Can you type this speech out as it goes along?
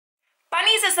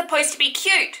are supposed to be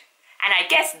cute, and I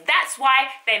guess that's why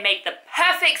they make the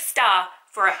perfect star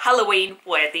for a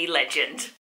Halloween-worthy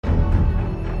legend.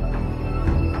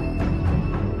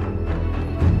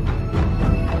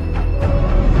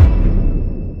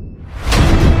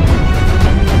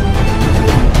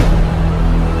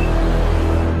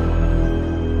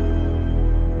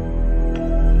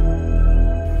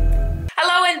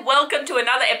 Welcome to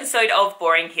another episode of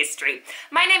Boring History.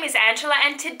 My name is Angela,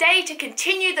 and today, to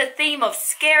continue the theme of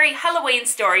scary Halloween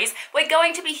stories, we're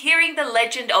going to be hearing the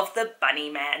legend of the Bunny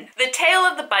Man. The tale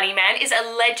of the Bunny Man is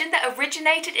a legend that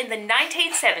originated in the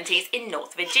 1970s in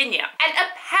North Virginia. And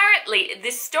apparently,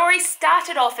 this story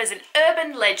started off as an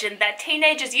urban legend that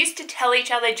teenagers used to tell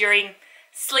each other during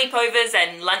sleepovers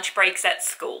and lunch breaks at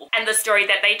school. And the story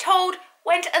that they told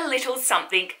went a little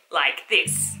something like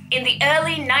this. In the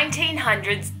early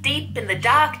 1900s, deep in the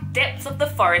dark depths of the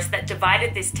forest that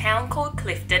divided this town called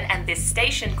Clifton and this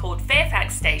station called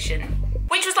Fairfax Station,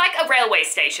 which was like a railway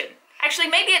station. Actually,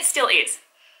 maybe it still is.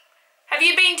 Have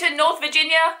you been to North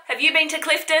Virginia? Have you been to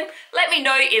Clifton? Let me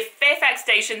know if Fairfax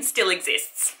Station still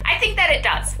exists. I think that it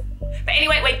does. But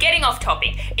anyway, we're getting off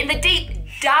topic. In the deep,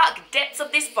 dark depths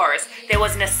of this forest, there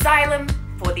was an asylum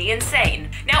for the insane.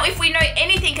 Now, if we know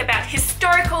anything about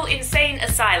historical insane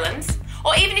asylums,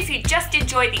 or even if you just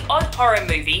enjoy the odd horror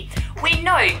movie, we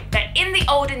know that in the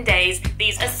olden days,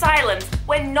 these asylums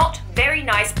were not very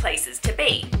nice places to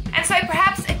be. And so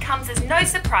perhaps it comes as no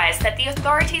surprise that the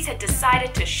authorities had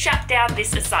decided to shut down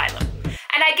this asylum.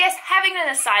 And I guess having an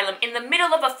asylum in the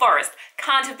middle of a forest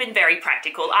can't have been very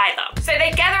practical either. So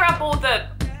they gather up all the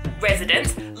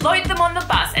residents, load them on the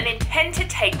bus, and intend to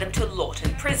take them to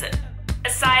Lawton Prison.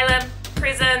 Asylum,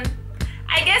 prison,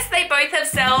 I guess they both have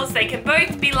cells, they can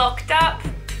both be locked up.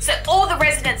 So all the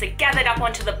residents are gathered up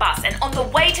onto the bus, and on the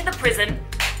way to the prison,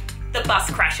 the bus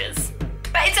crashes.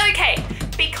 But it's okay,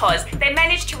 because they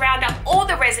managed to round up all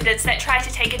the residents that tried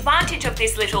to take advantage of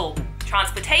this little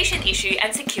transportation issue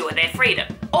and secure their freedom.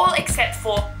 All except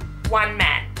for one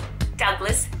man,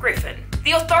 Douglas Griffin.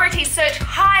 The authorities searched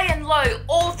high and low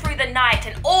all through the night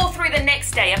and all through the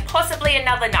next day and possibly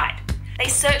another night. They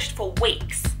searched for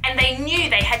weeks, and they knew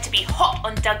they had to be hot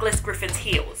on Douglas Griffin's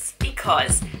heels,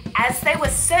 because as they were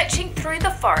searching through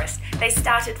the forest, they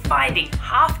started finding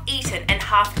half-eaten and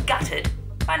half-gutted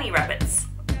bunny rabbits.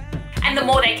 And the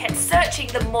more they kept searching,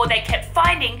 the more they kept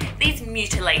finding these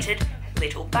mutilated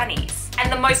little bunnies.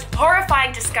 And the most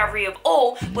horrifying discovery of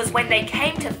all was when they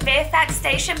came to Fairfax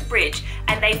Station Bridge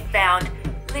and they found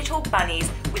little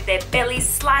bunnies with their bellies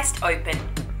sliced open,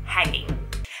 hanging.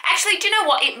 Actually, do you know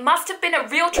what? It must have been a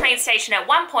real train station at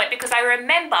one point, because I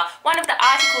remember one of the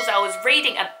articles I was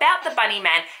reading about the Bunny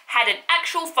Man had an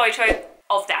actual photo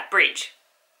of that bridge.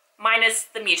 Minus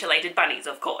the mutilated bunnies,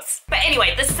 of course. But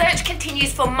anyway, the search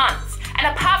continues for months, and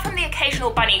apart from the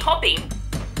occasional bunny hopping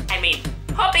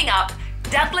up,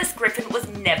 Douglas Griffin was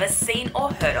never seen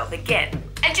or heard of again.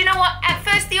 And do you know what? At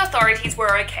first the authorities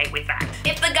were okay with that.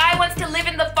 If the guy wants to live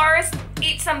in the forest,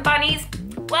 eat some bunnies,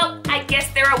 well, I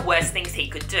guess there are worse things he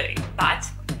could do. But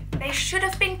they should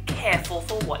have been careful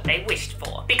for what they wished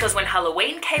for. Because when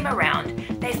Halloween came around,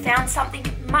 they found something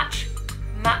much,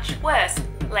 much worse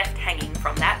left hanging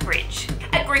from that bridge.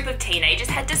 A group of teenagers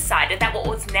had decided that what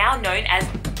was now known as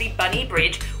the Bunny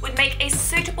Bridge would make a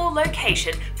suitable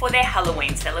location for their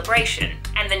Halloween celebration.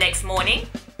 And the next morning,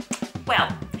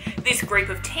 well, this group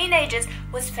of teenagers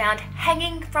was found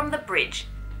hanging from the bridge,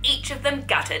 each of them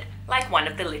gutted like one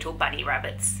of the little bunny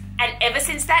rabbits. And ever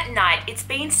since that night, it's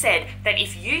been said that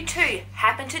if you too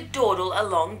happen to dawdle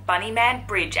along Bunny Man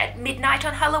Bridge at midnight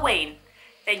on Halloween,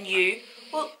 then you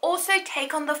will also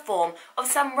take on the form of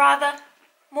some rather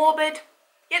morbid,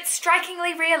 yet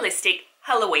strikingly realistic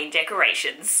Halloween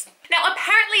decorations. Now,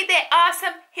 apparently there are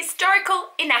some historical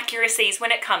inaccuracies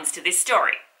when it comes to this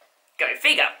story. Go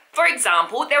figure. For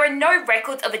example, there are no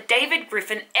records of a David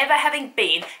Griffin ever having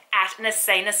been at an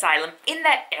insane asylum in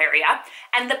that area,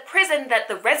 and the prison that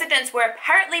the residents were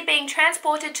apparently being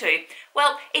transported to,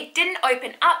 well, it didn't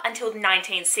open up until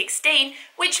 1916,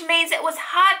 which means it was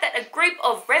hard that a group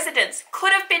of residents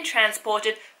could have been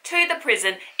transported to the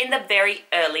prison in the very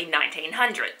early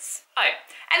 1900s. Oh,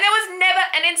 and there was never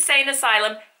an insane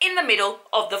asylum in the middle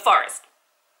of the forest.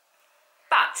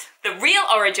 But the real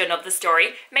origin of the story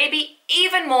may be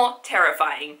even more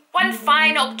terrifying. One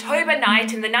fine October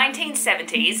night in the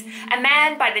 1970s, a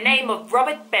man by the name of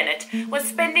Robert Bennett was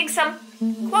spending some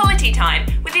quality time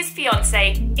with his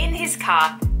fiancée in his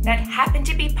car that happened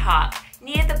to be parked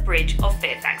near the bridge of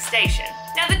Fairfax Station.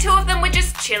 Now, the two of them were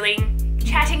just chilling,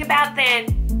 chatting about their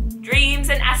dreams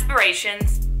and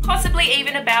aspirations, possibly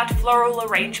even about floral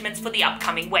arrangements for the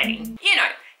upcoming wedding. You know,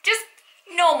 just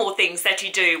normal things that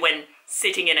you do when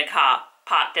sitting in a car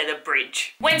parked at a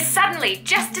bridge. When suddenly,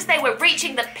 just as they were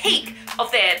reaching the peak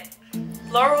of their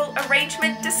floral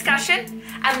arrangement discussion,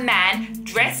 a man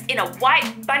dressed in a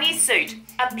white bunny suit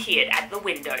appeared at the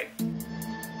window.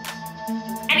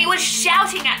 And he was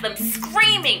shouting at them,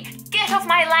 screaming, "Get off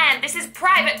my land, this is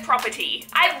private property.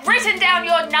 I've written down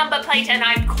your number plate and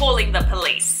I'm calling the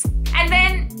police." And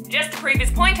then, just to prove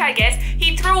his point, I guess,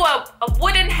 he threw a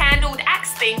wooden-handled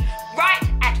axe thing right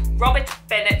at Robert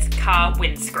Bennett's car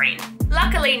windscreen.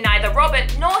 Luckily, neither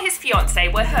Robert nor his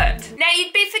fiancée were hurt. Now,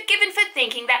 you'd be forgiven for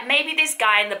thinking that maybe this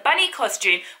guy in the bunny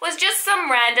costume was just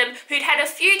some random who'd had a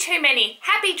few too many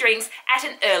happy drinks at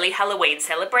an early Halloween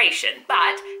celebration.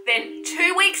 But then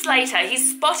 2 weeks later,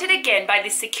 he's spotted again by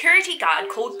this security guard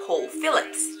called Paul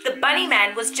Phillips. The bunny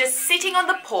man was just sitting on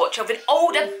the porch of an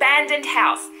old abandoned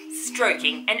house,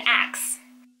 stroking an axe.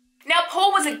 Now,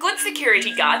 Paul was a good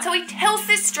security guard, so he tells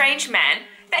this strange man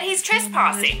that he's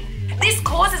trespassing. This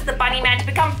causes the bunny man to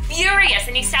become furious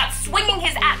and he starts swinging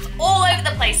his axe all over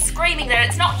the place, screaming that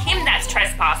it's not him that's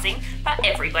trespassing, but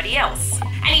everybody else.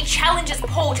 And he challenges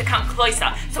Paul to come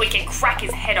closer so he can crack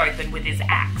his head open with his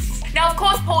axe. Now, of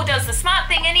course, Paul does the smart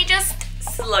thing and he just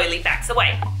slowly backs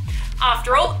away.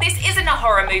 After all, this isn't a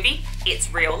horror movie,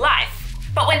 it's real life.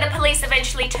 But when the police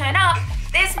eventually turn up,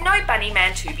 there's no bunny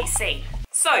man to be seen.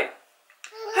 So,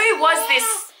 who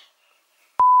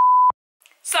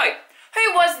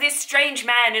was this strange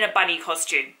man in a bunny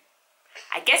costume?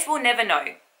 I guess we'll never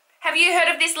know. Have you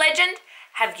heard of this legend?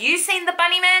 Have you seen the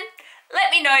bunny man?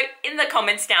 Let me know in the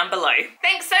comments down below.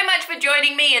 Thanks so much for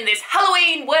joining me in this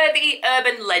Halloween-worthy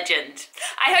urban legend.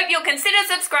 I hope you'll consider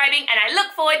subscribing and I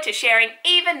look forward to sharing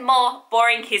even more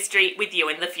boring history with you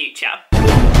in the future.